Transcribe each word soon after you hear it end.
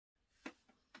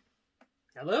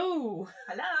Hello!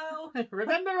 Hello!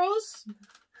 Remember us?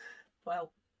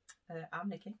 Well, I'm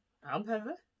Nikki. I'm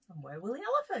Heather. And we're Woolly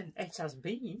Elephant. It has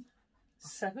been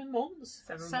 7 months.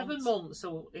 7 months.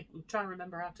 So we'll try and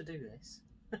remember how to do this.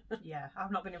 Yeah,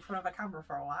 I've not been in front of a camera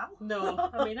for a while. No,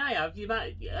 I mean I have. You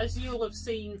might, as you'll have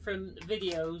seen from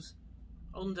videos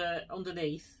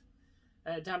underneath,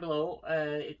 down below.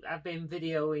 I've been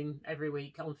videoing every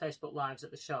week on Facebook Lives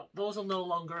at the shop. Those will no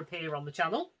longer appear on the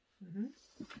channel.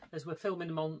 As we're filming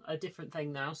them on a different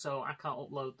thing now, so I can't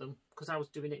upload them because I was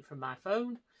doing it from my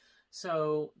phone.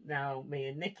 So now me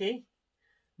and Nikki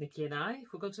and I,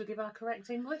 if we're going to give our correct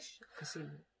English, I see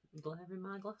glare in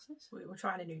my glasses. We're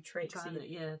trying a new trick.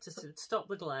 To stop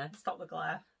the glare. Stop the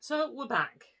glare. So we're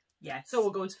back. Yes. So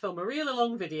we're going to film a really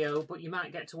long video, but you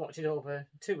might get to watch it over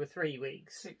 2 or 3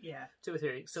 weeks. 2 or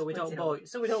 3 weeks. So we don't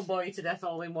bore you to death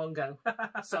all in one go.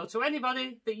 So to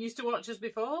anybody that used to watch us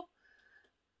before,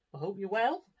 I hope you're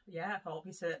well. Yeah, I hope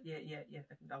you said, yeah.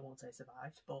 I won't say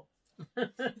survived, but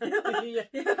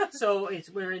yeah. So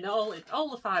we're in all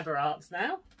the fibre arts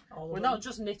now. We're not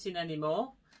just knitting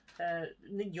anymore.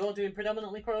 You're doing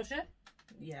predominantly crochet.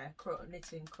 Yeah,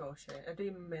 knitting, crochet. I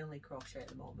do mainly crochet at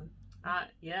the moment.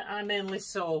 I mainly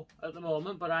sew at the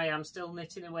moment, but I am still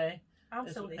knitting away. I'm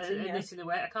still knitting. Knitting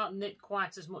away. I can't knit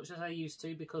quite as much as I used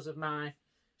to because of my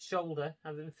shoulder.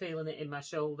 I've been feeling it in my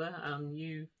shoulder, and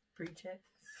you preach it.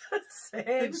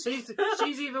 Same.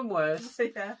 She's even worse.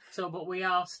 Yeah. So, but we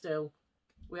are still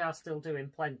doing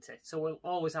plenty. So we'll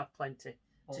always have plenty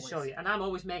to show you. And I'm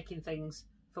always making things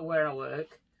for where I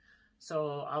work,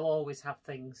 so I'll always have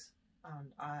things.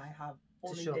 And I have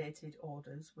undated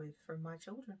orders from my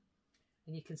children.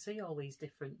 And you can see all these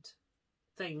different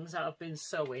things that I've been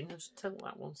sewing. I'll just tilt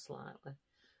that one slightly.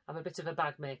 I'm a bit of a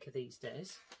bag maker these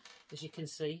days, as you can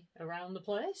see around the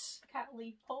place. Can't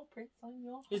leave paw prints on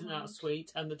your hand. Isn't that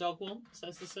sweet? And the dog one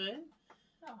says the same.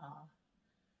 Ah.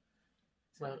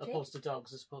 Well, opposed to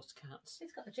dogs as opposed to cats.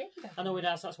 It's got a Jakey dog. I know it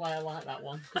has, that's why I like that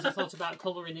one, because I thought about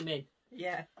colouring him in.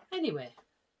 Yeah. Anyway,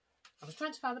 I was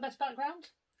trying to find the best background.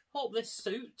 Hope this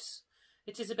suits.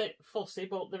 It is a bit fussy,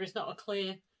 but there is not a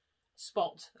clear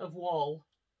spot of wall.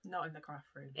 Not in the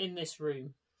craft room. In this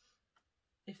room.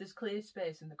 If there's clear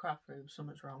space in the craft room,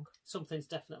 something's wrong. Something's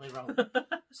definitely wrong.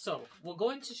 So, we're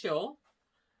going to show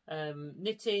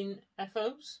knitting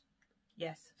FOs.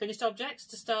 Yes. Finished objects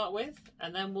to start with,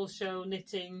 and then we'll show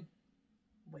knitting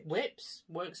whips,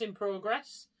 works in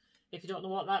progress. If you don't know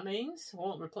what that means,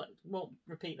 won't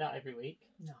repeat that every week.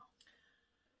 No.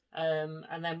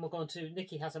 And then we're going to,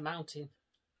 Nikki has a mountain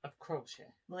of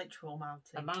crochet. Literal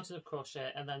mountain. A mountain of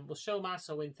crochet, and then we'll show my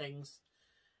sewing things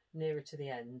nearer to the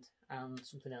end and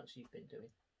something else you've been doing.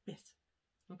 Yes.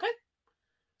 Okay.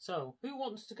 So, who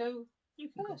wants to go? You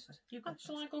can go first. You go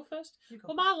Shall I go first? You go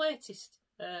well, my latest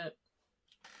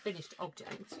finished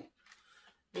object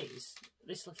is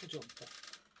this little jumper.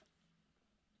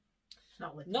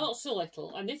 Not little. Not so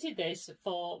little. I knitted this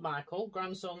for Michael,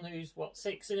 grandson, who's what,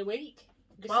 6 in a week?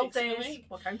 12 days.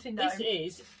 We're counting down.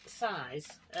 This is size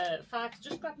 5.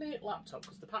 Just grab my laptop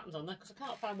because the pattern's on there, because I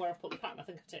can't find where I put the pattern. I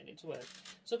think I've taken it to work.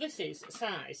 So this is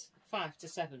size 5 to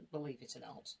 7, believe it or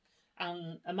not.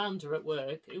 And Amanda at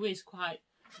work, who is quite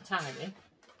tiny,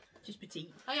 just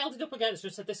petite, I held it up against her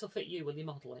and said, "This will fit you when you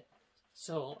model it."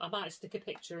 So I might stick a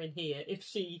picture in here if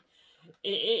she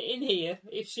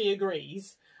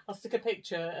agrees. I'll stick a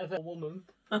picture of a woman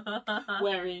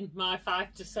wearing my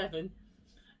 5 to 7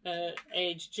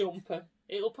 age jumper.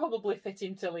 It'll probably fit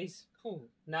him till he's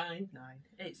 9.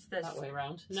 It's this that way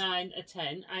around. 9 or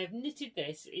 10. I have knitted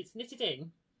this. It's knitted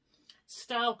in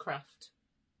Stylecraft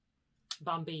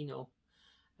Bambino.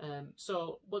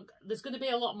 So there's going to be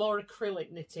a lot more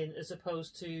acrylic knitting as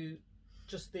opposed to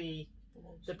just the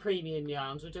premium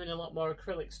yarns. We're doing a lot more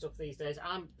acrylic stuff these days.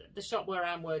 The shop where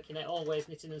I'm working at, Always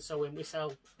Knitting and Sewing, we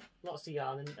sell lots of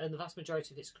yarn, and the vast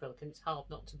majority of it's acrylic, and it's hard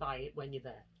not to buy it when you're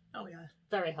there. Oh yeah.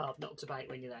 Very hard not to buy it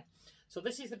when you're there. So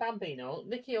this is the Bambino.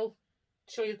 Nikki will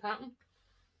show you the pattern.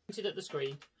 Put it at the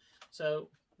screen. So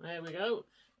there we go.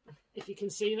 If you can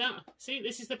see that. See,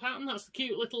 this is the pattern. That's the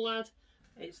cute little lad.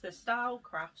 It's the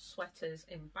Stylecraft sweaters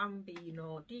in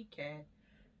Bambino DK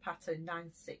pattern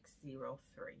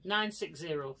 9603.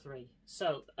 9603.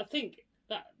 So I think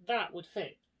that would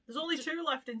fit. There's only 2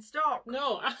 left in stock.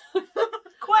 No.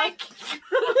 Quick!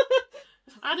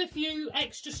 Add a few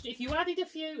extra. If you added a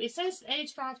few, it says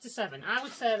age 5 to 7. I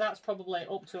would say that's probably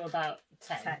up to about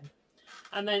 10.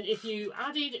 And then if you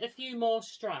added a few more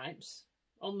stripes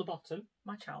on the bottom,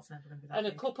 my child's never going to be that and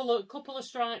big. a couple of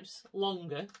stripes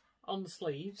longer on the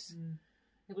sleeves,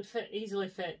 it would easily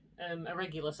fit a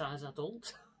regular size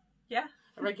adult. Yeah.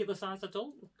 A regular size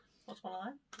adult. What's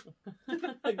one of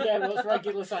them? Yeah, what's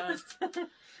regular sized?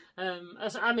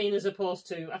 As opposed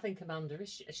to, I think Amanda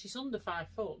she's under 5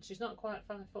 foot. She's not quite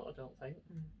 5 foot, I don't think.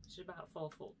 She's about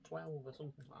 4'12" or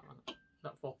something like that.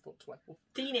 Not 4'12".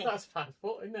 Teeny. That's 5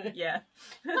 foot, isn't it? Yeah.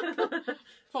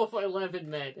 4'11"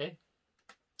 maybe.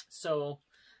 So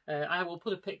I will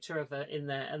put a picture of her in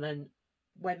there, and then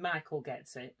when Michael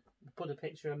gets it, put a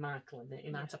picture of Michael in it.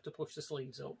 He might have to push the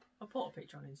sleeves up. I'll put a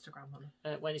picture on Instagram on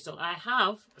it. When it's done. I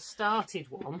have started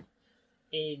one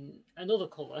in another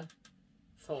colour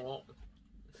for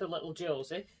little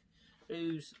Joseph,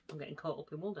 who's, I'm getting caught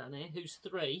up in one down here, who's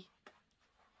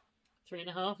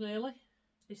 3.5 nearly.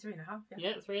 He's 3.5, yeah.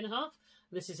 Yeah, 3.5.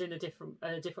 This is in a different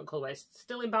colour. It's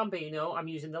still in Bambino. I'm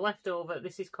using the leftover.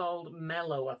 This is called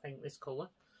Mellow, I think, this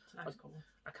colour. It's a nice colour.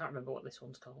 I can't remember what this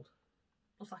one's called.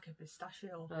 Looks like a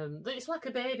pistachio. It's like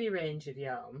a baby range of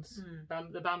yarns,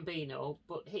 the Bambino,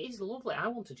 but it is lovely. I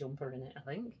want a jumper in it, I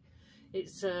think.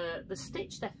 It's the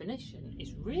stitch definition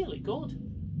is really good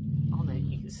on it.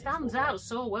 It stands out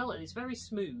so well, and it's very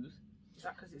smooth. Is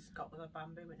that because it's got the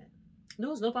bamboo in it?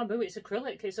 No, it's not bamboo. It's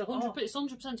acrylic. It's 100%. It's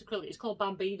 100% acrylic. It's called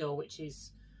Bambino, which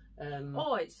is.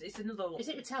 It's another. Is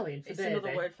it Italian for it's baby? It's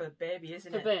another word for baby,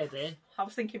 isn't it? For baby. I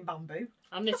was thinking bamboo.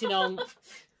 I'm knitting on.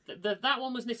 That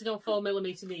one was knitted on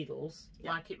 4mm needles,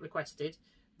 like it requested.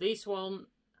 This one,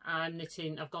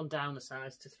 I've gone down a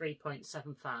size to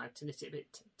 3.75 to knit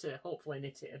it to hopefully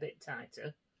knit it a bit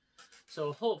tighter.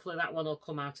 So hopefully that one will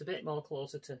come out a bit more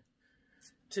closer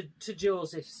to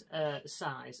Joseph's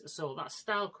size. So that's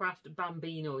Stylecraft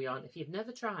Bambino yarn. If you've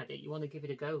never tried it, you want to give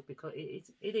it a go, because it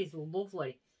is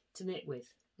lovely to knit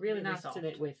with. Really nice soft to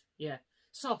knit with. Yeah,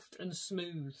 soft and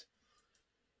smooth.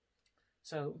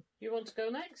 So you want to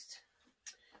go next?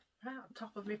 Right on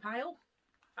top of my pile.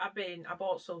 I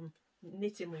bought some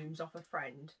knitting looms off a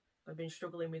friend. I've been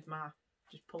struggling with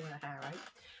just pulling her hair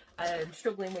out.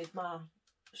 Struggling with my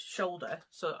shoulder,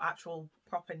 so actual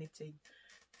proper knitting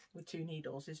with 2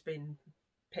 needles has been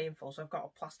painful. So I've got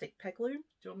a plastic peg loom. Do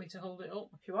you want me to hold it up?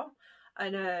 If you want.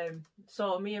 And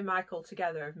so me and Michael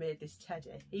together have made this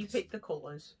teddy. He picked the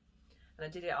colours, and I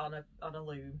did it on a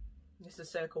loom. It's a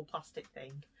circle plastic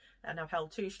thing. And I've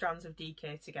held 2 strands of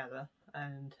DK together,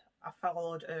 and I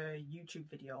followed a YouTube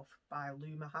video by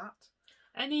Luma Hat.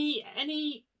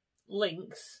 Any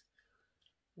links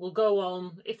will go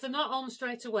on. If they're not on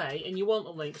straight away and you want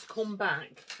the links, come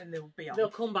back. And they'll be on. They'll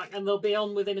come back and they'll be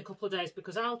on within a couple of days,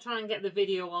 because I'll try and get the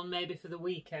video on maybe for the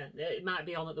weekend. It might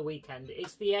be on at the weekend.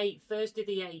 It's the 8th, Thursday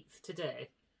the 8th today.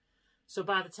 So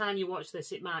by the time you watch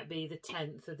this, it might be the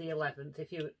 10th or the 11th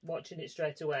if you're watching it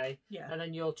straight away. Yeah. And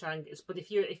then you'll try and get... But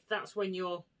if that's when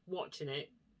you're watching it,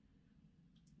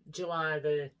 July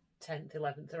the 10th,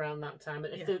 11th, around that time.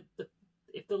 If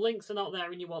if the links are not there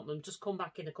and you want them, just come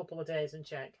back in a couple of days and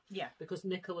check. Yeah. Because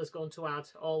Nicola's going to add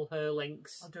all her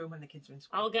links. I'll do them when the kids are in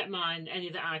school. I'll get mine, any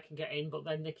that I can get in, but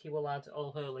then Nikki will add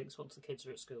all her links once the kids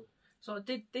are at school. So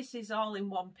this is all in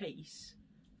one piece.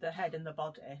 The head and the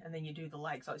body, and then you do the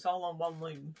legs. So it's all on one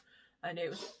loom, and it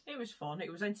was fun.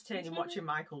 It was entertaining watching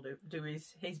Michael do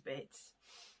his bits.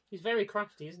 He's very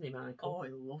crafty, isn't he, Michael? Oh, he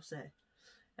loves it.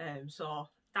 So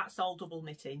that's all double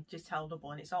knitting, just held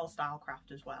double, and it's all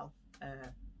Stylecraft as well.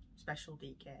 Special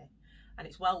DK, and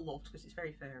it's well loved because it's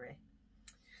very furry.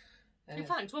 In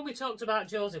fact, when we talked about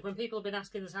Joseph, when people have been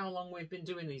asking us how long we've been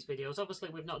doing these videos, obviously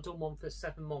we've not done one for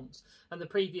 7 months, and the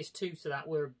previous 2 to that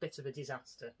were a bit of a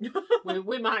disaster.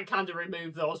 we might kind of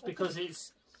remove those, because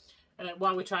it's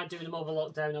while we tried doing them over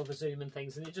lockdown, over Zoom and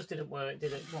things, and it just didn't work,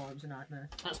 did it? No, it was a nightmare.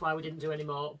 That's why we didn't do any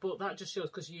more. But that just shows,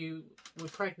 because you were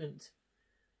pregnant.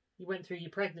 You went through your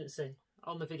pregnancy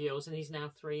on the videos, and he's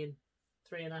now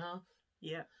 3.5.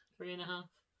 Yeah. 3.5.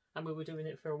 And we were doing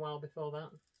it for a while before that.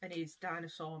 And he's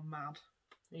dinosaur mad.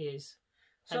 He is.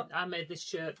 So, I made this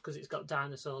shirt because it's got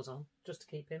dinosaurs on, just to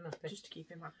keep him happy. Just to keep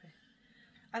him happy.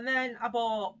 And then I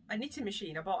bought a knitting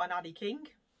machine. I bought an Addy King.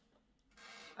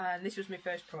 And this was my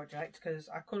first project because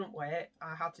I couldn't wait.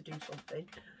 I had to do something.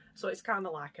 So it's kind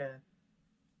of like a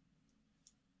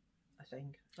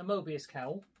thing. A Mobius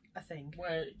cowl. I think.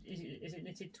 Where is it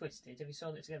knitted twisted? Have you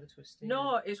sewn it together twisted?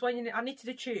 No, it's when I knitted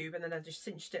a tube and then I just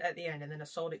cinched it at the end and then I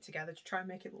sewed it together to try and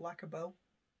make it look like a bow.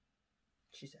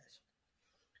 She says.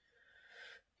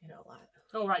 You know, like.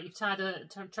 Oh right, you've tied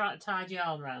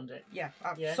yarn around it. Yeah,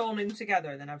 I've sewn them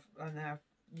together and then I've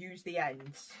used the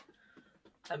ends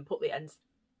and put the ends,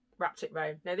 wrapped it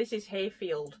round. Now this is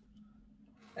Hayfield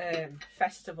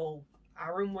Festival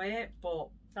Aran weight, but.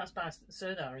 That's by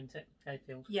Sirdar, isn't it?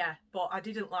 Hayfield. Yeah, but I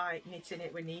didn't like knitting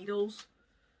it with needles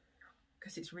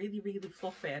because it's really, really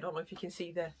fluffy. I don't know if you can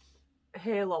see the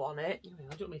halo on it.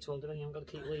 I don't mean to hold it, I haven't got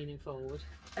to keep leaning forward.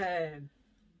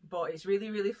 but it's really,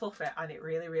 really fluffy and it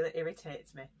really, really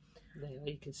irritates me. There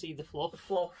you can see the fluff. The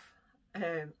fluff.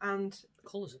 And the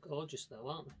colours are gorgeous though,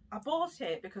 aren't they? I bought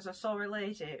it because I saw a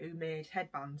lady who made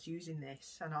headbands using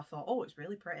this, and I thought, oh, it's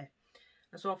really pretty.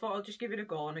 And so I thought I'll just give it a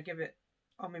go, and I give it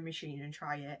on my machine and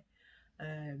try it.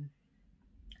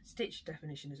 Stitch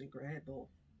definition isn't great, but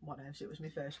whatever, it was my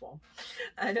first one.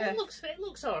 And it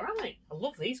looks alright. I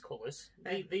love these colours.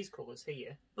 These colours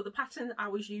here. But the pattern I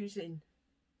was using,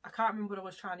 I can't remember what I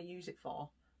was trying to use it for,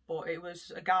 but it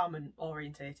was a garment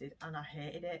orientated and I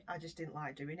hated it. I just didn't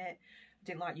like doing it. I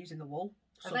didn't like using the wool.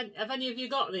 So, have any of you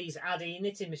got these Addy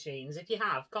knitting machines? If you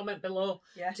have, comment below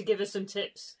to give us some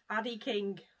tips. Addy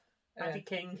King. Addy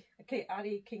King.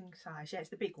 Addy King size, yeah, it's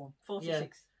the big one, 46. Yeah.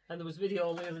 And there was a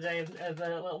video the other day of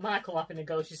little Michael having a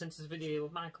go. She sent us a video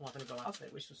of Michael having a go at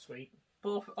it, which was sweet.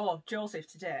 Joseph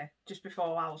today, just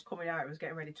before I was coming out, I was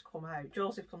getting ready to come out,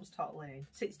 Joseph comes toddling,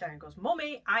 sits down and goes,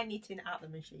 Mummy, I'm knitting at the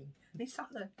machine. And he sat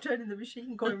there, turning the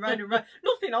machine, going round and round.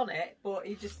 Nothing on it, but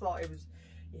he just thought it was,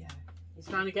 yeah. He's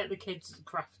trying to get the kids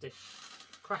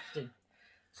crafting.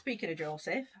 Speaking of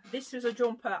Joseph, this was a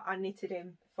jumper I knitted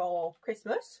him for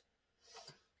Christmas.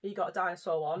 He got a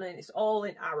dinosaur one, and it's all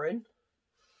in Aran.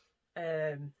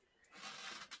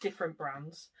 Different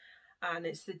brands. And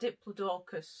it's the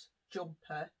Diplodocus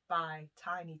jumper by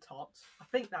Tiny Tots. I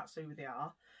think that's who they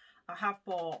are. I have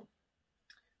bought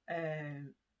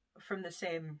from the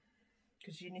same,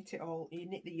 because you knit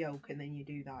the yoke and then you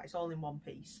do that. It's all in one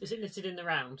piece. Is it knitted in the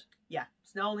round? Yeah,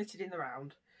 it's all knitted in the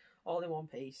round, all in one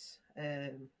piece.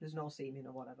 There's no seaming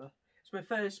or whatever. It's my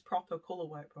first proper colour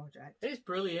work project. It's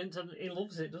brilliant and he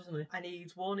loves it, doesn't he? And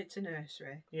he's worn it to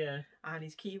nursery. Yeah. And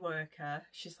his key worker,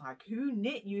 she's like, who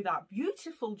knit you that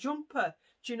beautiful jumper?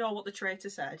 Do you know what the traitor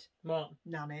said? What?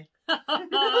 Nanny. It's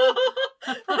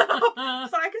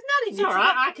like, it's Nanny. It's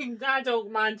alright, I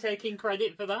don't mind taking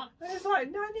credit for that. And it's like,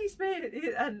 Nanny's made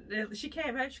it. And she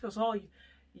came out, she goes, oh,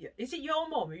 is it your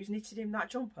mum who's knitted him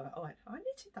that jumper? I went, I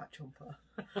knitted that jumper.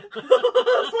 I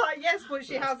was like, yes, but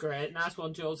she has. Great, nice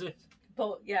one, Joseph.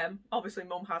 But yeah, obviously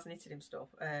mum has knitted him stuff.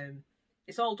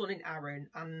 It's all done in Aran,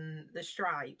 and the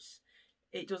stripes,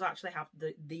 it does actually have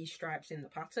these stripes in the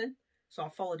pattern. So I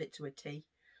followed it to a T.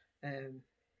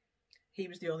 He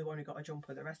was the only one who got a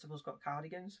jumper. The rest of us got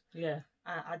cardigans. Yeah.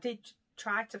 I did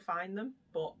try to find them,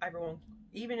 but everyone,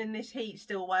 even in this heat,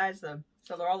 still wears them.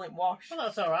 So they're all in wash. Well,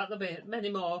 that's alright. There'll be many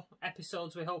more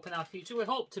episodes, we hope, in our future. We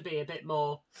hope to be a bit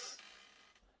more,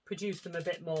 produce them a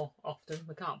bit more often.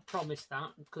 We can't promise that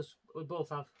because we both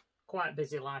have quite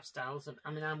busy lifestyles.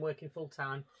 I mean, I'm working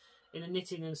full-time in a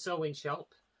knitting and sewing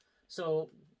shop. So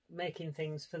making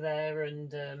things for there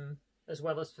and as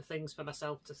well as for things for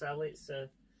myself to sell, it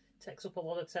takes up a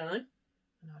lot of time.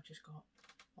 And I've just got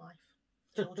life,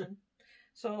 children.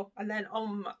 So, and then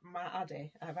on my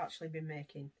Addy, I've actually been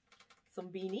making some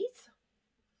beanies.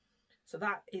 So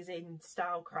that is in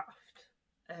Stylecraft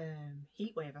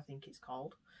Heatwave, I think it's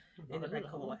called, in the red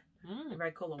colourway. The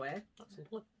red colourway. That's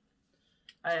lovely.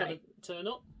 It's going to turn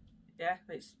up. Yeah,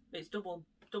 it's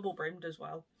double brimmed as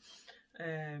well.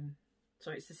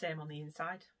 So it's the same on the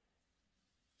inside.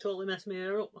 Totally messed me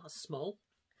hair up. That's small.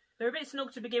 They're a bit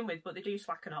snug to begin with, but they do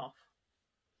slacken off.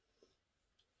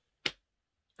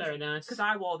 Very nice. Because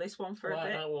I wore this one for a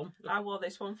bit. That one. I wore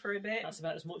this one for a bit. That's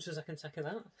about as much as I can take of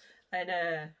that.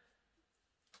 And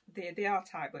they are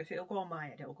tight, but if it'll go on my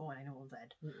head, it'll go on anyone's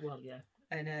head. Well, yeah.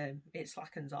 And it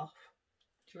slackens off.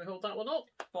 Should we hold that one up?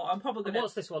 But I'm probably going to...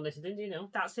 What's this one knitted in, do you know?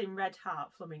 That's in Red Heart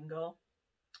Flamingo.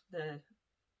 The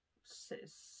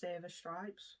Saver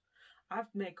Stripes. I've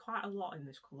made quite a lot in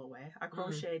this colourway. I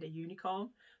crocheted a unicorn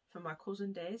for my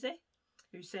cousin Daisy,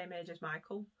 who's same age as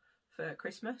Michael, for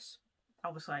Christmas.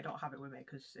 Obviously, I don't have it with me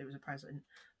because it was a present,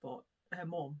 but her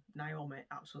mum, Naomi,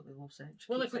 absolutely loves it.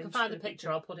 Well, if we can find the picture,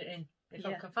 I'll put it in. If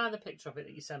I can find the picture of it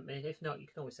that you sent me. If not, you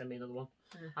can always send me another one.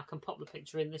 I can pop the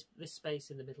picture in. This space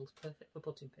in the middle is perfect for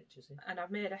putting pictures in. And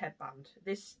I've made a headband.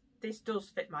 This does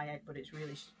fit my head, but it's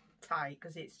really tight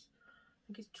because I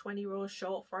think it's 20 rows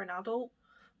short for an adult.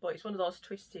 But it's one of those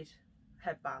twisted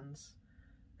headbands.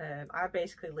 I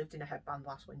basically lived in a headband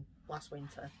last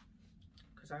winter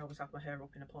because I always have my hair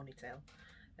up in a ponytail.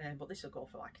 But this will go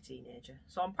for like a teenager.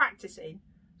 So I'm practicing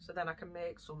so then I can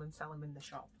make some and sell them in the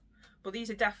shop. But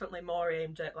these are definitely more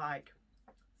aimed at like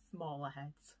smaller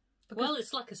heads. Well,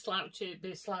 it's like a slouchy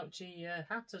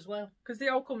hat as well. Because they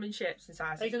all come in shapes and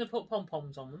sizes. Are you going to put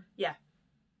pom-poms on them? Yeah.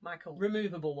 Michael.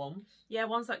 Removable ones? Yeah,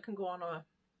 ones that can go on a...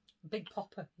 big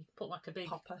popper. You can put like a big...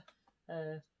 popper.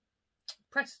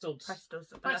 Press studs. Press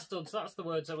studs. Press studs, that's the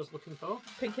words I was looking for.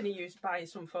 Pinkany used buying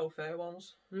some faux fur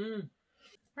ones.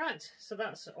 Right, so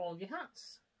that's all your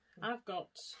hats. I've got...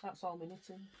 That's all my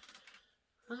knitting.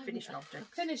 finished objects.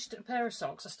 I finished a pair of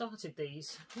socks. I started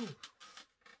these.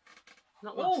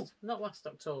 Not last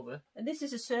October. And this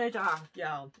is a Sirdar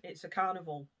yarn. It's a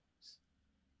carnival.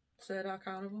 Sirdar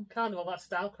carnival. Carnival, that's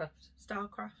Stylecraft.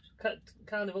 Stylecraft.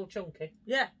 Carnival chunky.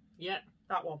 Yeah. Yeah.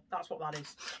 That one. That's what that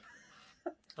is.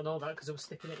 I know that because I was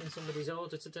sticking it in somebody's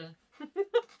order today.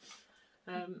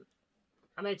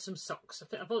 I made some socks.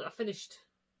 I finished.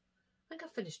 I think I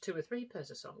finished 2 or 3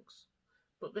 pairs of socks.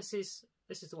 But this is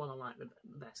the one I like the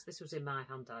best. This was in my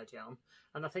hand-dyed yarn,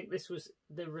 and I think this was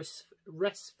the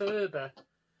Resferber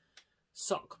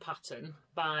sock pattern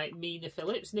by Mina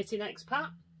Phillips, Knitting Expat.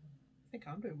 I think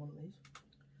I'm doing one of these.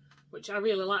 Which I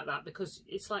really like that because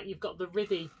it's like you've got the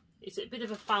ribby. It's a bit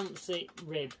of a fancy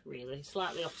rib, really,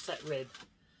 slightly offset rib,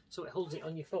 so it holds it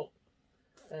on your foot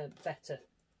better.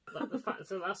 Like the fact,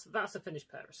 so that's a finished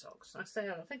pair of socks. I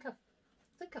think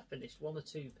I've finished 1 or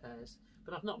 2 pairs,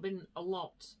 but I've not been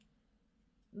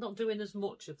not doing as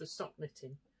much of the sock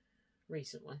knitting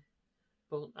recently.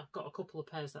 But I've got a couple of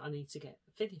pairs that I need to get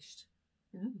finished.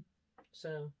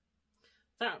 So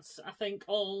that's, I think,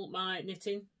 all my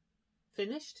knitting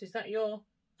finished. Is that your?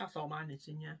 That's all my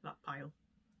knitting, yeah, that pile.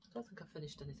 I don't think I've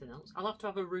finished anything else. I'll have to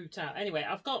have a route out. Anyway,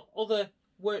 I've got other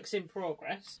works in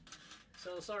progress.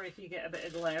 So sorry if you get a bit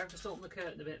of glare. I'll just open the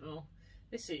curtain a bit more.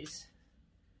 This is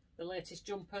the latest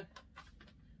jumper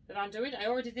that I'm doing. I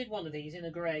already did one of these in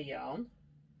a grey yarn.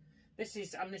 This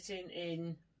is, I'm knitting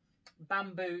in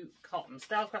bamboo cotton,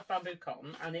 Stylecraft bamboo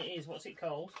cotton, and it is, what's it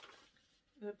called?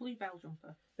 The Bluebell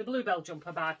jumper. The Bluebell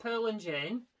jumper by Pearl and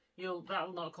Jane.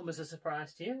 That'll not come as a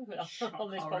surprise to you on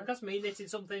this podcast. Me knitting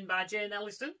something by Jane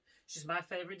Ellison. She's my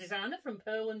favourite designer from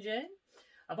Pearl and Jane.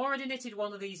 I've already knitted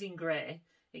one of these in grey.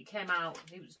 It came out,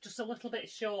 it was just a little bit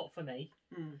short for me.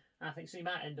 I think so you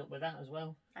might end up with that as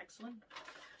well. Excellent.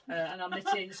 And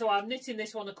I'm knitting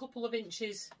this one a couple of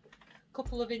inches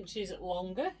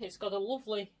longer. It's got a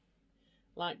lovely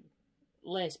like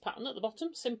lace pattern at the bottom,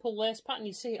 simple lace pattern.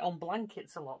 You see it on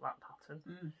blankets a lot, that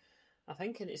pattern. I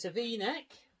think, and it's a V-neck.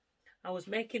 I was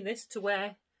making this to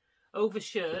wear over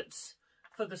shirts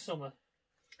for the summer.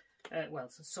 Well,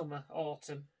 it's summer,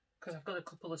 autumn, because I've got a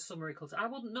couple of summery colours. I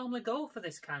wouldn't normally go for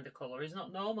this kind of colour. It's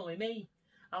not normally me.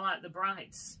 I like the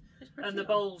brights and the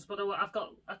bolds, but I've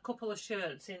got a couple of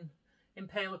shirts in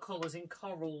paler colours, in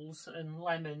corals and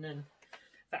lemon, and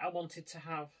that I wanted to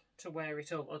have to wear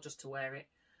it up, or just to wear it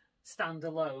stand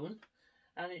alone.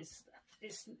 And it's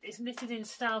knitted in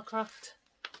Stylecraft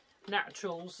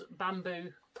Naturals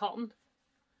bamboo cotton,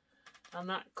 and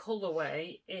that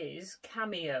colourway is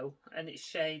Cameo, and it's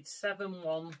shade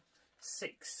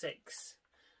 7166.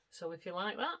 So if you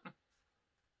like that,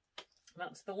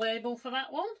 that's the label for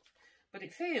that one. But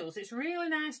it's really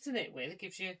nice to knit with. It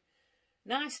gives you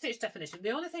nice stitch definition.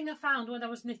 The only thing I found when I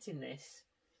was knitting this,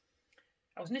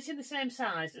 I was knitting the same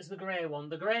size as the grey one.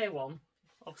 The grey one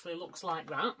obviously looks like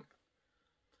that,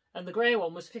 and the grey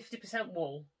one was 50%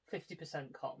 wool,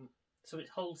 50% cotton, so it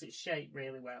holds its shape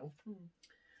really well.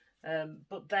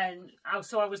 But then, I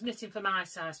was knitting for my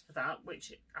size for that,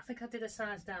 which I think I did a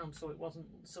size down so it wasn't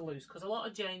so loose, because a lot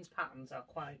of Jane's patterns are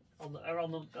a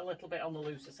little bit on the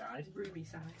looser side, ruby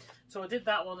side. So I did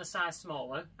that one a size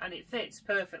smaller, and it fits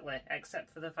perfectly,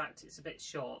 except for the fact it's a bit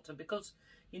short. And because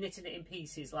you're knitting it in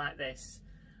pieces like this,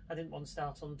 I didn't want to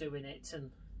start undoing it and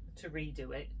to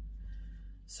redo it.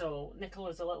 So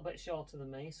Nicola's a little bit shorter than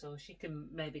me, so she can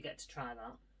maybe get to try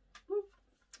that.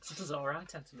 She does all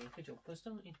right out of me for jumpers,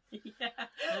 don't you? Yeah.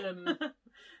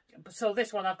 So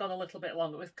this one I've got a little bit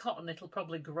longer. With cotton, it'll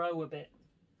probably grow a bit.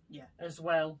 Yeah. As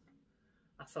well,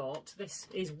 I thought. This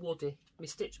is Woody. My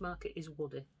stitch marker is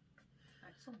Woody.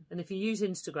 Excellent. And if you use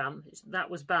Instagram, that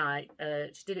was by,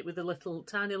 she did it with the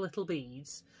tiny little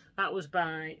beads. That was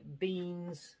by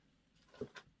Beans,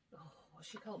 what's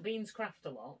she called? Beans Craft a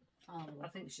Lot. Oh, I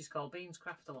think she's called Beans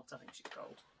Craft a Lot, I think she's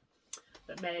called.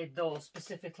 That made those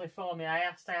specifically for me. I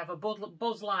have a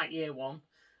Buzz Lightyear one,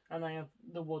 and I have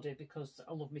the Woody because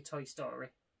I love my Toy Story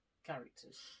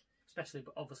characters, especially,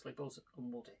 but obviously Buzz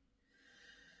and Woody.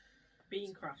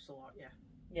 Bean Crafts a Lot, yeah.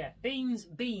 Yeah, beans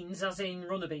as in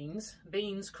runner beans.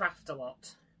 Beans Craft a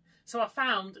Lot. So I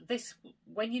found this,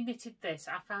 when you knitted this,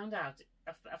 I found out,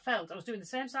 I felt I was doing the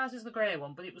same size as the grey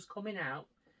one, but it was coming out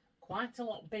quite a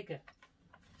lot bigger.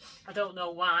 I don't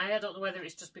know why. I don't know whether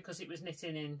it's just because it was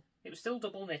knitting in, it was still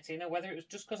double knitting, or whether it was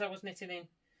just because I was knitting in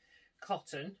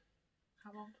cotton.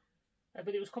 How old?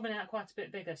 But it was coming out quite a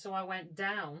bit bigger, so I went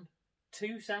down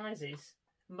 2 sizes.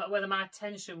 But whether my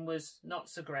tension was not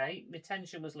so great, my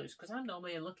tension was loose, because I'm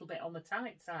normally a little bit on the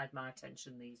tight side, my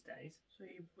tension these days. So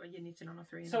you're knitting on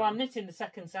a 3.5? So I'm knitting the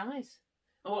second size.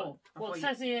 Oh, what it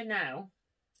says here now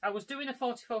I was doing a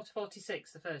 44 to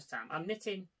 46 the first time. I'm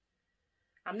knitting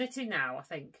now, I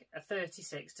think, a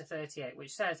 36 to 38,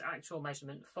 which says actual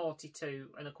measurement 42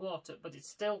 1/4, but it's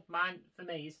still, mine, for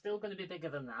me, is still going to be bigger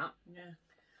than that. Yeah.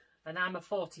 And I'm a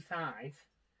 45,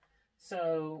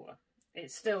 so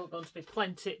it's still going to be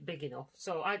plenty big enough.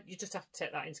 So you just have to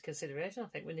take that into consideration, I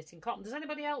think, with knitting cotton. Does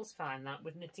anybody else find that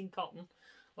with knitting cotton?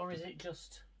 Or is it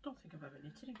just... I don't think I've ever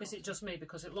knitted in cotton. Is it just me?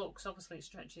 Because it looks, obviously it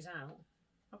stretches out.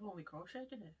 I've only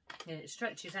crocheted in it. Yeah, it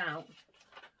stretches out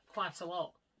quite a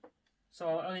lot. So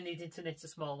I only needed to knit a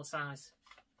smaller size.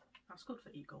 That's good for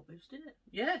ego boost, isn't it?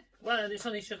 Yeah, well, and it's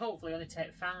only, should hopefully only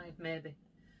take 5, maybe.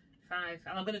 5.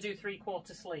 And I'm going to do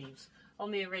 3/4 sleeves.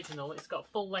 On the original, it's got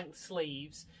full length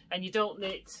sleeves, and you don't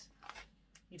knit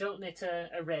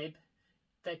a rib.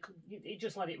 You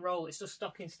just let it roll. It's just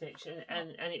stocking stitch,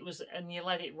 and you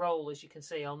let it roll, as you can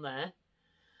see on there.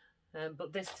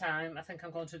 But this time, I think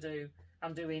I'm going to do.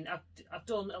 I've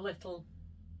done a little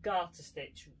garter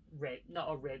stitch rib,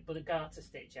 not a rib, but a garter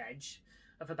stitch edge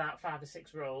of about 5 or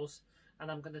 6 rows, and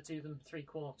I'm going to do them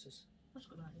 3/4. That's a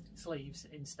good idea. Sleeves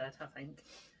instead, I think.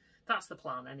 That's the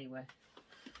plan anyway.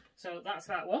 So that's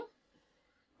that one.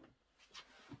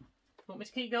 Want me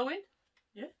to keep going?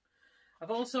 Yeah.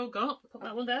 I've also got, put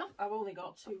that one down. I've only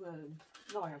got 2,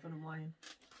 no I haven't, I'm lying.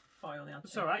 I only had 2.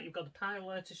 It's alright, you've got a pile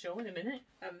there to show in a minute.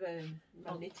 Of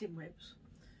my knitting whips.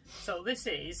 So this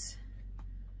is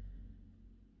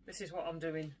what I'm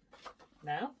doing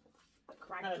now. The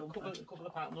crag jumper. Cover the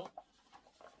pattern up.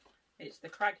 It's the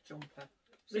crag jumper.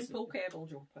 Simple cable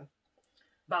jumper.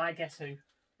 By guess who?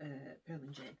 Pearl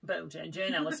and Jane. Pearl Jane.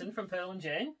 Jane Ellison from Pearl and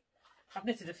Jane. I've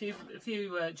knitted a few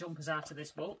jumpers out of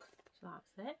this book. So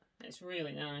that's it. It's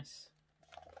really nice.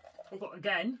 But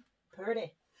again,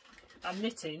 pretty. I'm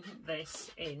knitting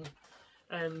this in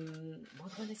what am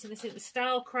I knitting this in? The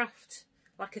Stylecraft,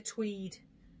 like a tweed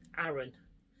Aran.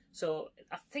 So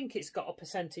I think it's got a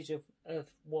percentage of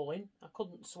wool in. I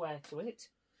couldn't swear to it.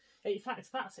 In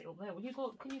fact, that's it up there. Will you go?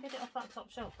 Can you get it off that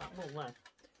top shelf? That wool there,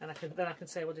 and then I can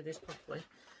say what it is properly.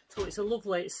 So it's a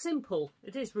lovely, it's simple.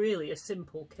 It is really a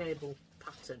simple cable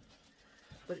pattern,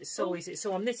 but it's so easy.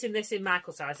 So I'm knitting this in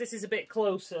Michael size. This is a bit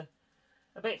closer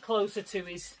to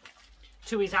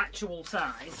his actual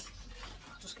size.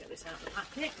 I'll just get this out of the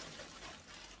packet.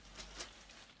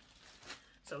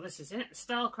 So this is it,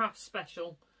 Stylecraft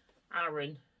Special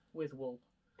Aran with wool.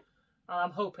 And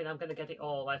I'm hoping I'm going to get it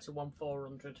all out of one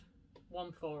 400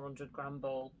 gram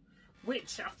ball,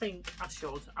 which I think I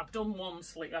should. I've done one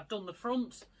sleeve. I've done the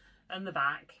front and the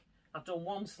back. I've done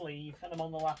one sleeve and I'm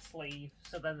on the last sleeve.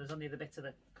 So then there's only the bit of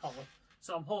the collar.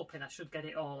 So I'm hoping I should get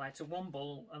it all out of one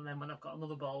ball, and then when I've got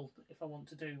another ball, if I want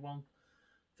to do one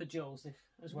for Joseph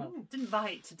as well. Didn't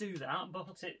buy it to do that,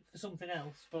 bought it for something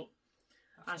else, but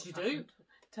as you do,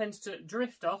 tends to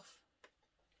drift off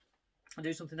and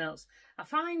do something else. I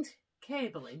find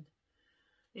cabling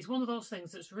is one of those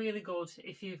things that's really good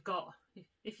if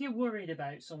you're worried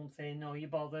about something, or you're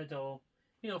bothered, or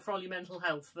for all your mental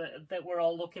health that we're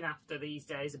all looking after these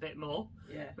days a bit more.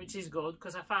 Yeah. Which is good,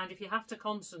 because I find if you have to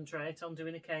concentrate on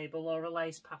doing a cable or a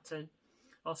lace pattern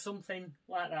or something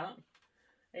like that,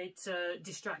 it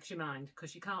distracts your mind,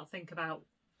 because you can't think about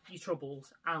your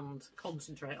troubles and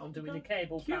concentrate on doing a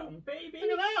cable pattern. Baby.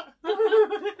 Look at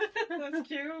that. That's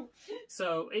cute.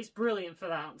 So it's brilliant for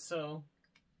that. So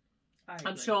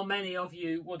I'm sure many of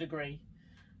you would agree.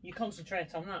 You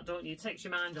concentrate on that, don't you? It takes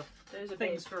your mind off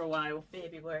things for a while.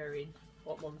 Baby wearing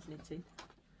what Mum's knitting.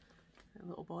 A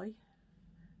little boy.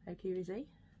 How cute is he?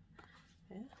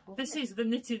 Yeah. This is the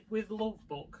Knitted with Love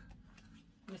book.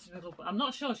 I'm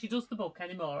not sure she does the book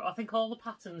anymore. I think all the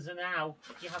patterns are now,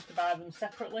 you have to buy them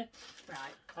separately.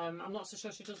 Right. I'm not so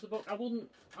sure she does the book.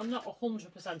 I'm not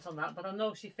 100% on that, but I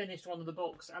know she finished one of the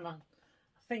books, and I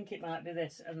think it might be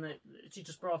this, and that she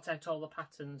just brought out all the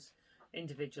patterns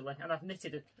individually. And I've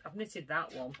knitted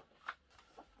that one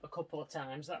a couple of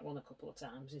times. That one a couple of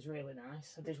times is really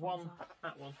nice. I did one,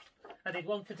 that one. I did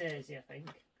one for Daisy, I think.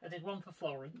 I did one for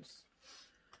Florence.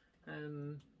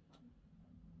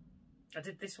 I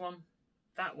did this one,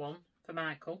 that one for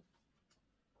Michael.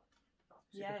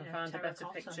 See if I can find a better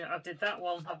picture. I did that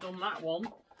one. I've done that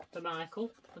one for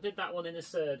Michael. I did that one in a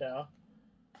Serdar,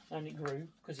 and it grew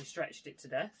because he stretched it to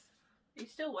death. He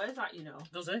still wears that,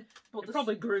 Does he? But it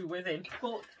probably grew with him.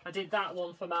 But I did that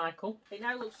one for Michael. It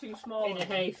now looks too small. In a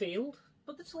hayfield.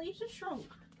 But the sleeves are shrunk.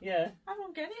 Yeah. I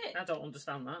don't get it. I don't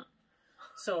understand that.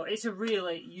 So it's a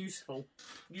really useful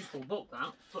book,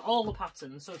 that, for all the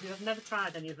patterns. So if you've never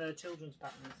tried any of her children's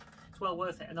patterns, it's well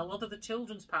worth it. And a lot of the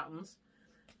children's patterns,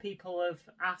 people have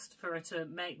asked for her to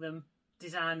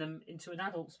design them into an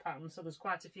adult's pattern. So there's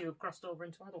quite a few have crossed over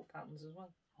into adult patterns as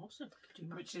well. Awesome.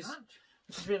 Which is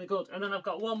really good. And then I've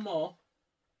got one more.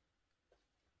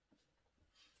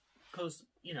 Because,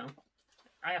 you know,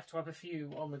 I have to have a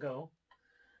few on the go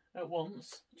at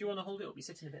once. Do you want to hold it up? You're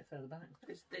sitting a bit further back.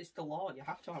 It's the law. You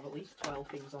have to have at least 12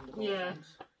 things on the go. Yeah.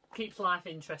 Keeps life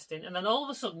interesting. And then all of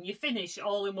a sudden you finish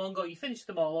all in one go. You finish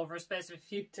them all over a space of a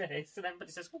few days. And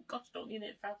everybody says, oh gosh, don't you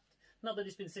knit fast? Not that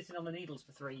it's been sitting on the needles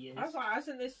for 3 years.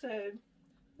 Hasn't this...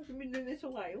 have you been doing this a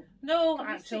while? No,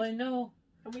 actually, no.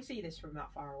 Can we see this from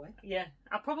that far away? Yeah.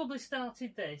 I probably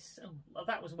started this. Oh,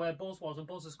 that was where Buzz was. And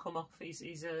Buzz has come off his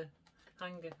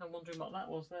hanger. I'm wondering what that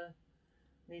was there.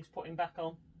 Needs putting back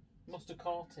on. Must have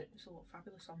caught it. This will look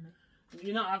fabulous on me.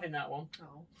 You're not having that one.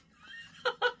 No.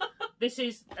 This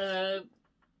is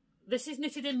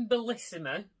knitted in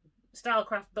Bellissima,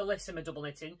 Stylecraft Bellissima double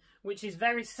knitting, which is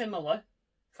very similar. In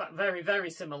fact, very,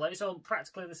 very similar. It's all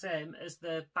practically the same as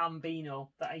the Bambino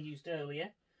that I used earlier.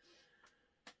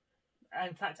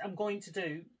 In fact, I'm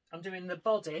doing the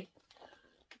body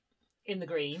in the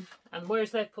green, and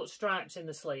whereas they've put stripes in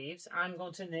the sleeves, I'm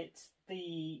going to knit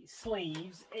the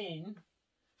sleeves in,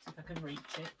 see if I can reach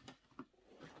it,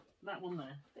 that one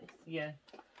there, yeah.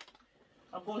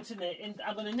 I'm going to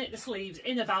knit the sleeves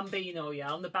in a Bambino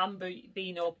yarn, the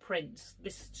Bambino print,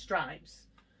 this stripes.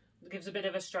 It gives a bit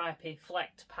of a stripy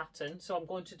flecked pattern, so I'm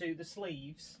going to do the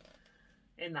sleeves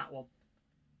in that one.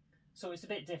 So it's a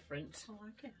bit different. I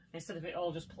like it. Instead of it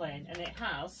all just plain. And it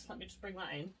has, let me just bring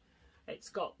that in, it's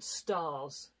got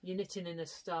stars. You're knitting in a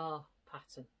star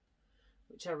pattern,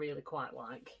 which I really quite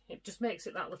like. It just makes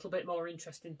it that little bit more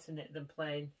interesting to knit than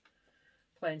plain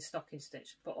stocking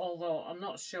stitch. But although I'm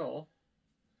not sure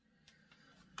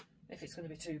if it's going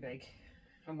to be too big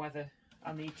and whether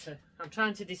I need to, I'm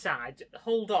trying to decide,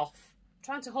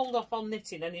 trying to hold off on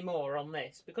knitting any more on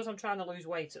this because I'm trying to lose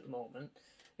weight at the moment.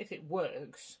 If it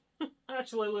works, I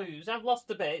actually lose. I've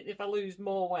lost a bit. If I lose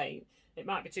more weight, it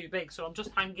might be too big. So I'm just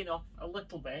hanging off a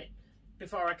little bit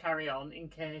before I carry on in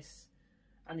case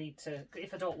I need to,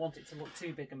 if I don't want it to look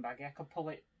too big and baggy, I can pull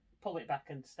it back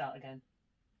and start again.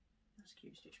 That's a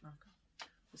cute stitch marker.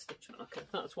 The stitch marker.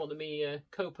 That's one of me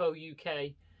Copo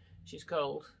UK. She's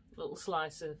called Little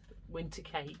Slice of Winter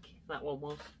Cake. That one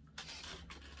was.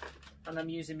 And I'm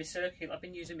using my circular. I've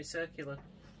been using my circular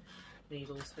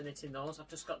needles for knitting those. I've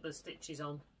just got the stitches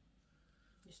on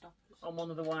one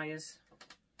of the wires.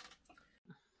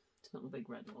 It's not the big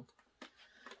red one.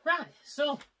 Right,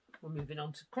 so we're moving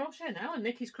on to crochet now. And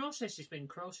Nikki's crochet. She's been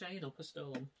crocheting up a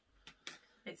storm.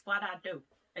 It's what I do.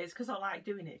 It's because I like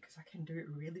doing it because I can do it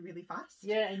really, really fast.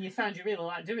 Yeah, and you found you really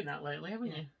like doing that lately, haven't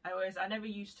you? I never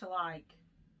used to like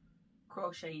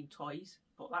crocheting toys,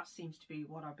 but that seems to be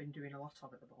what I've been doing a lot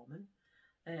of at the moment.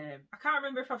 I can't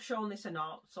remember if I've shown this or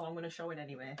not, so I'm going to show it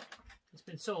anyway. It's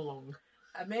been so long.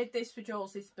 I made this for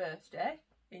Joel's birthday,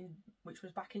 which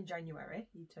was back in January.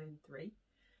 He turned 3.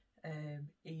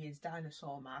 He is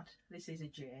dinosaur mad. This is a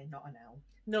J, not an L.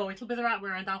 No, it'll be the right way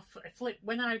around. I'll flip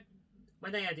when I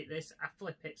edit this. I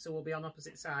flip it, so we'll be on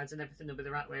opposite sides, and everything will be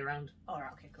the right way around. All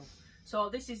right, okay, cool. So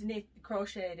this is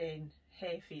crocheted in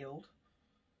Hayfield.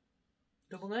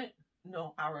 Double knit?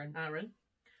 No, Aran. Aran.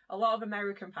 A lot of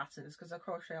American patterns, because I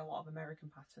crochet a lot of American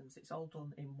patterns. It's all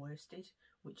done in worsted,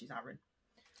 which is Aran.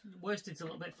 Worsted's a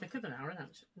little bit thicker than Aran,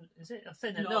 actually. Is it? Or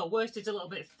thinner? No, worsted's a little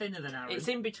bit thinner than Aran. It's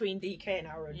in between DK and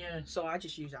Aran. Yeah. So I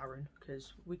just use Aran,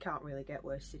 because we can't really get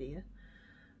worsted here.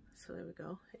 So there we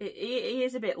go. He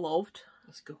is a bit loved.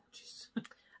 It's gorgeous.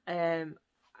 And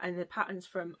the pattern's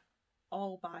from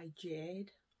All by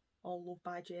Jade. All Love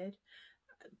by Jade.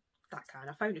 That kind.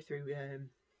 I found it through...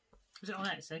 Is it on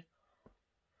Etsy?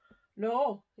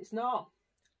 No, it's not.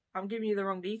 I'm giving you the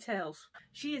wrong details.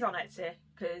 She is on Etsy,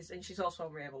 and she's also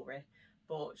on Ravelry,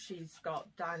 but she's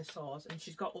got dinosaurs and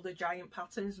she's got other giant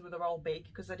patterns where they're all big,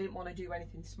 because I didn't want to do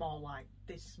anything small like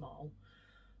this small.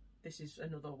 This is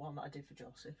another one that I did for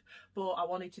Joseph. But I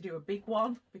wanted to do a big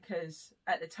one because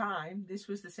at the time, this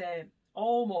was the same,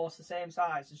 almost the same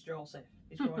size as Joseph.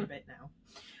 He's growing a bit now.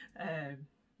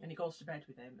 And he goes to bed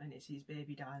with him, and it's his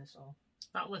baby dinosaur.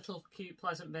 That little cute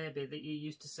pleasant baby that you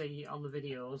used to see on the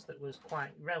videos that was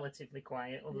relatively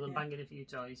quiet, other than banging a few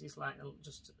toys, he's like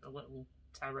just a little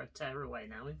tearaway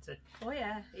now, isn't he? Oh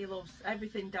yeah, he loves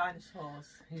everything dinosaurs.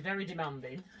 He's very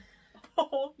demanding.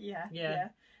 Oh yeah, yeah.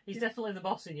 He's definitely the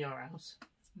boss in your house.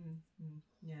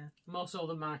 Yeah. More so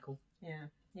than Michael. Yeah.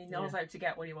 He knows how to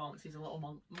get what he wants. He's a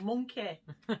little monkey.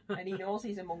 And he knows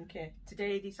he's a monkey.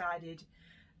 Today he decided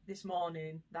this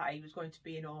morning that he was going to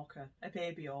be an orca, a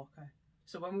baby orca.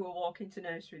 So when we were walking to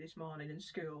nursery this morning and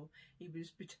school, he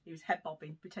was head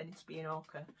bobbing, pretending to be an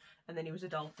orca, and then he was a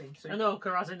dolphin. So an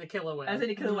orca as in a killer whale. As in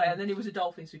a killer whale, and then he was a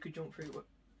dolphin, so he could jump through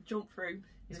jump through.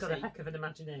 He's got a heck of an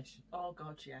imagination. Oh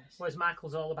God, yes. Whereas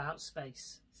Michael's all about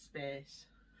space. Space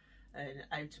and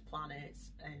outer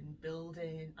planets and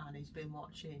building, and he's been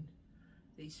watching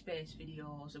these space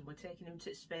videos, and we're taking him to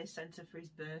the space centre for his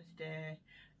birthday.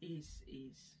 He's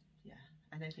yeah,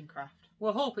 anything craft.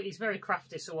 We're hoping he's very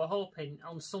crafty, so we're hoping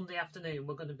on Sunday afternoon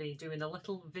we're going to be doing a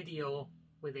little video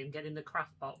with him, getting the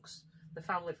craft box, the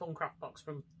family fun craft box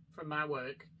from my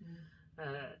work,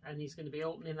 and he's going to be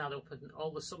opening that up, and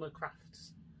all the summer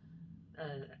crafts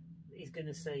he's going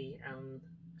to see, and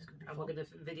we're going to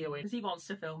video him. Because he wants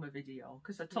to film a video,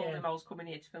 because I told him I was coming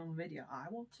here to film a video. I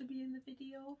want to be in the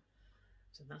video.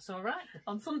 So that's all right.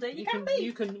 On Sunday you can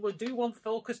be. We'll do one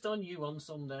focused on you on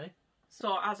Sunday.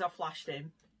 So as I flashed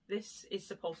him, this is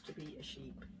supposed to be a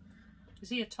sheep. Is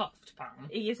he a Toft pattern?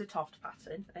 He is a Toft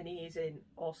pattern, and he is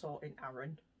also in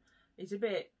Aran. He's a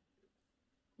bit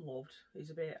loved. He's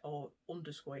a bit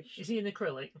undersquished. Is he in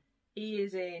acrylic? He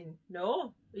is in,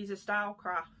 no, he's a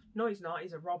Stylecraft. No, he's not.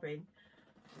 He's a Robin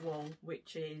wool,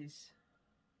 which is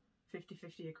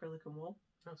 50-50 acrylic and wool.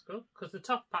 That's good, because the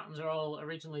Toft patterns are all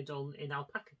originally done in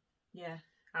alpaca. Yeah.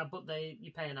 But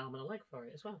you pay an arm and a leg for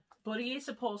it as well. But he is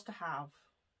supposed to have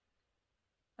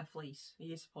a fleece.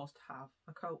 He is supposed to have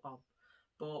a coat on.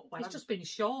 But when He's just been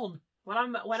shorn. When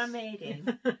I made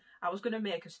him, I was going to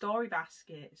make a story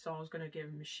basket. So I was going to give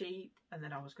him a sheep, and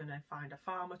then I was going to find a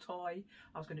farmer toy.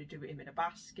 I was going to do him in a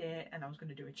basket, and I was going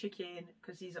to do a chicken,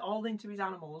 because he's all into his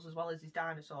animals as well as his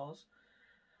dinosaurs.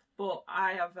 But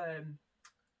I have a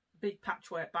big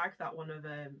patchwork bag that one of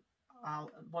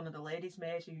the ladies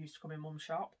made who used to come in Mum's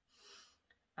shop,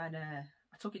 and I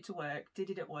took it to work, did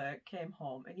it at work, came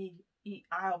home, and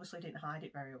I obviously didn't hide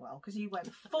it very well, because he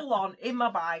went full on in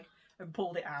my bag and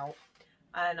pulled it out.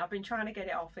 And I've been trying to get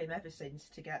it off him ever since,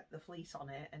 to get the fleece on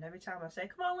it. And every time I say,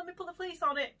 come on, let me put the fleece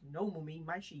on it. No, mummy,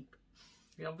 my sheep.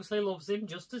 He obviously loves him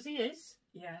just as he is.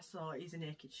 Yeah, so he's a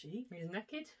naked sheep. He's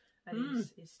naked. And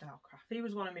he's Stylecraft. He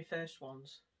was one of my first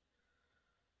ones.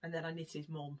 And then I knitted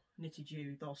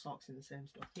you, those socks in the same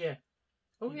stuff. Yeah.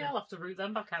 Oh yeah, I'll have to root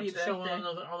them back out to show on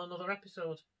another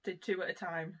episode. Did 2 at a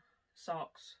time.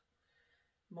 Socks.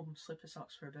 Mum's slipper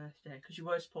socks for her birthday, because you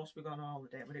were supposed to be going on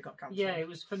holiday, but it got cancelled. Yeah, it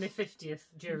was for my 50th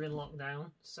during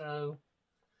lockdown, so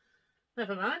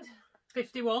never mind.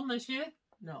 51 this year.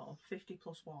 No, 50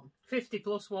 plus 1. 50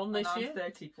 plus 1 this year.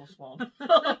 30 plus 1.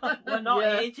 We're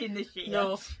not eating this year.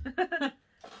 No.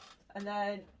 And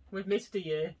then we've missed a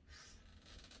year.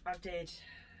 I did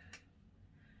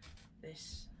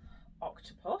this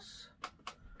octopus.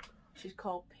 She's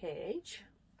called Paige.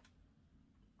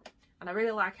 And I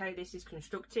really like how this is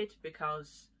constructed,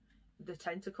 because the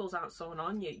tentacles aren't sewn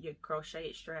on, you crochet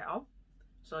it straight on.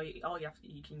 So you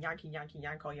can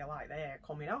yank all you like there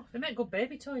coming off. They make good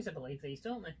baby toys, I believe, these,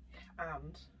 don't they?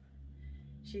 And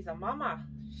she's a mama.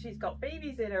 She's got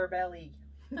babies in her belly.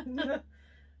 So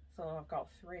I've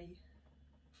got 3.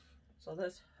 So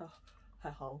there's her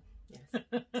hole. Yes.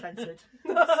 Censored.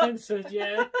 Censored,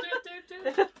 yeah.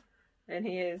 And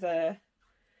here's I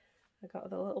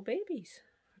got the little babies.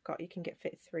 You can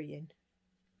fit 3 in,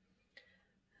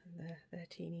 and they're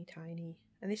teeny tiny,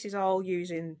 and this is all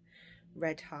using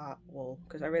red heart wool,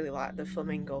 because I really like the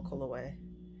flamingo colourway.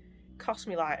 Cost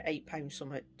me like £8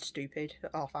 something stupid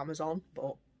off Amazon,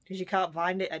 but because you can't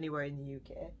find it anywhere in the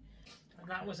UK. And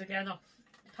that was again off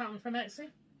pattern from Etsy.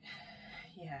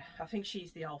 Yeah, I think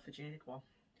she's the Alpha Jade one,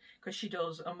 because she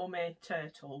does a mummy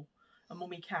turtle, a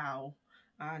mummy cow,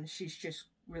 and she's just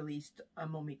released a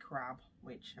mummy crab,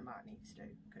 which I might need to do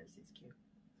because it's cute.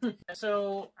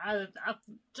 So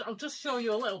I'll just show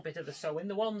you a little bit of the sewing.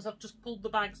 The ones I've just pulled the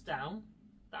bags down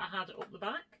that I had up the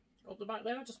back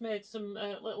there. I just made some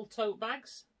little tote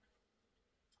bags.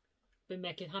 Been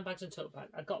making handbags and tote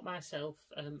bags. I got myself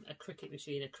a Cricut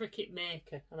machine, a Cricut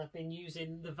maker, and I've been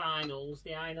using the vinyls,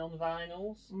 the iron-on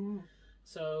vinyls.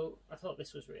 So I thought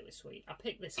this was really sweet. I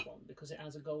picked this one because it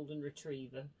has a golden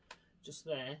retriever just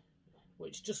there,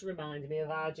 which just reminded me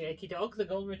of our Jakey dog, the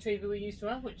golden retriever we used to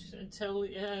have, which until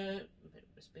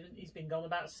he's been gone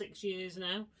about 6 years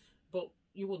now, but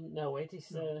you wouldn't know it.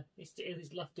 He's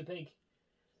left a big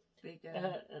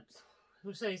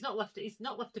he's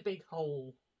not left a big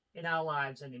hole in our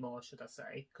lives anymore, should I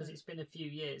say, because it's been a few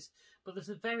years. But there's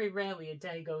very rarely a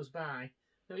day goes by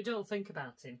that we don't think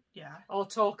about him, or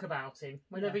talk about him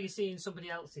whenever you're seeing somebody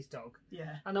else's dog.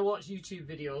 And I watch YouTube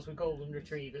videos with golden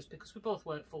retrievers, because we both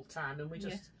work full time, and we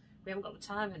haven't got the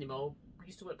time anymore. We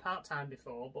used to work part time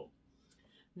before, but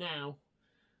now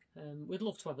we'd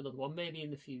love to have another one, maybe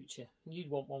in the future. And you'd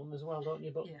want one as well, don't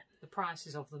you? But the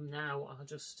prices of them now are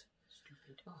just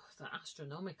stupid. Oh, they're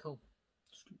astronomical.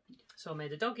 Stupid. So I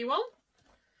made a doggy one,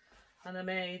 and I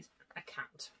made a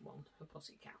cat one, a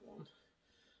pussycat one.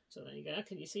 So there you go.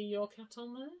 Can you see your cat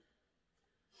on there?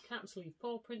 Cats leave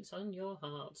paw prints on your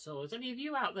heart. So has any of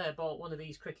you out there bought one of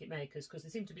these cricket makers? Because they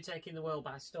seem to be taking the world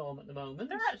by storm at the moment.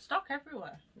 They're out of stock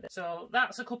everywhere. So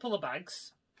that's a couple of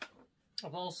bags.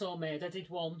 I've also made, I did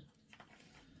one,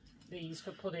 these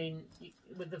for putting,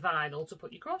 with the vinyl to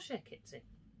put your crochet kits in.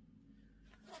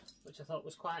 Which I thought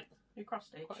was quite... Your cross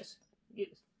stitch.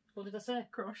 What did I say?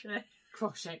 Crochet.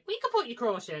 Crochet. We could put your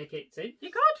crochet kits in.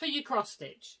 You could. For your cross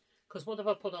stitch. Because what have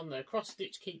I put on there? Cross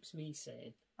stitch keeps me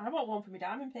sane. I want one for my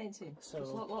diamond painting. So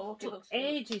look, took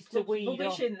ages to weed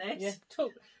all. In this. Yeah,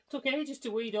 took ages to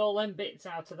weed all them bits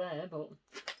out of there, but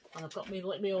and I've got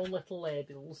my own little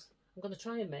labels. I'm going to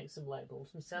try and make some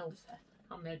labels myself.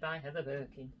 Handmade by Heather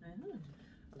Birkin. And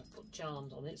I've put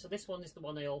charms on it. So this one is the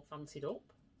one I all fancied up.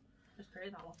 It's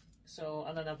pretty, that one. So,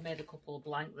 and then I've made a couple of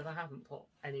blank that I haven't put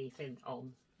anything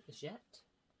on as yet.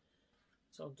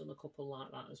 So I've done a couple like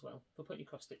that as well. But put your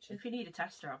cross stitch in. If you need a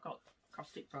tester, I've got cross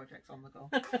stitch projects on the go.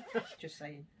 Just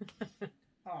saying.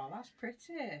 Oh, that's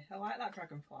pretty. I like that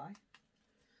dragonfly.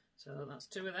 So that's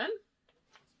two of them.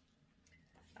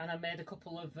 And I made a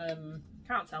couple of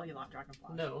can't tell you like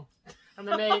dragonflies. No. And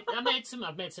I've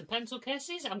made some pencil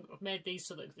cases. I've made these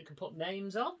so that they can put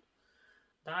names on.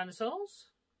 Dinosaurs.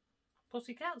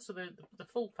 Pussycats. So the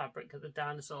full fabric of the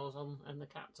dinosaurs on and the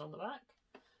cats on the back.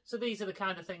 So these are the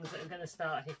kind of things that are going to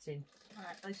start hitting.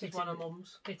 Right, this is one of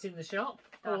Mum's. Hitting the shop.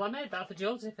 Oh, well, I made that for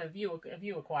Joseph. Have you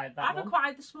acquired that one? I've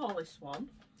acquired the smallest one.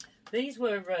 These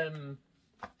were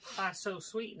by So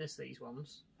Sweetness, these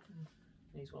ones.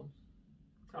 These ones.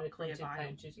 Clear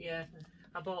pages. Yeah.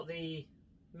 I bought the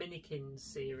Minikins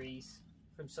series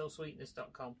from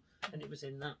SoSweetness.com and it was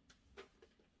in that.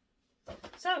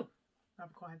 So.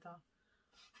 I've acquired that.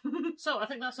 So I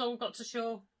think that's all we've got to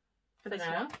show for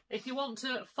now. If you want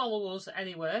to follow us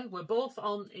anywhere, we're both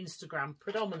on Instagram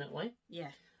predominantly.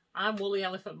 Yeah. I'm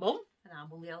Woollyelephantmum. And I'm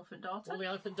Woollyelephantdaughter.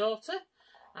 Woollyelephantdaughter.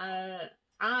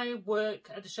 I work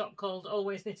at a shop called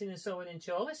Always Knitting and Sewing in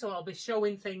Chorley, so I'll be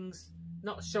showing things,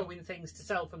 not showing things to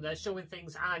sell from there, showing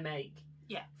things I make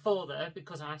for there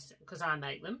because I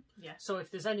make them. Yeah. So if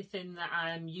there's anything that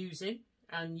I'm using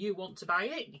and you want to buy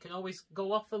it, you can always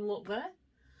go off and look there.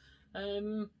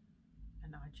 And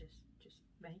I just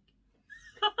make.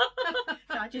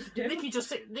 I just do.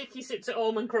 Nikki sits at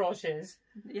home and crochets.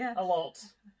 Yeah. A lot.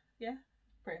 Yeah,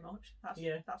 pretty much.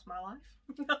 That's my life.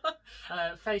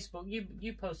 Facebook.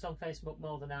 You post on Facebook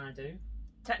more than I do.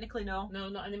 Technically, no. No,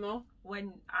 not anymore.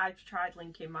 When I've tried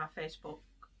linking my Facebook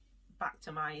back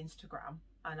to my Instagram,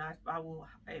 and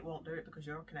it won't do it because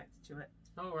you're connected to it.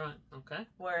 Oh right, okay.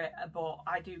 But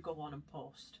I do go on and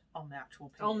post on the actual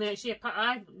page. It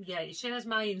shares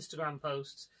my Instagram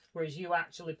posts, whereas you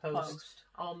actually post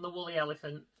on the Woolly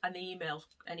Elephant. And the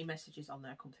emails, any messages on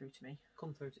there come through to me.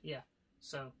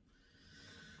 So,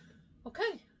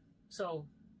 okay. So,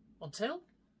 until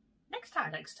next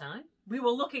time, we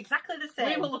will look exactly the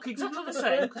same.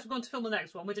 Because we're going to film the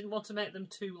next one. We didn't want to make them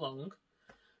too long.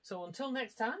 So until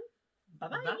next time,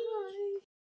 bye-bye.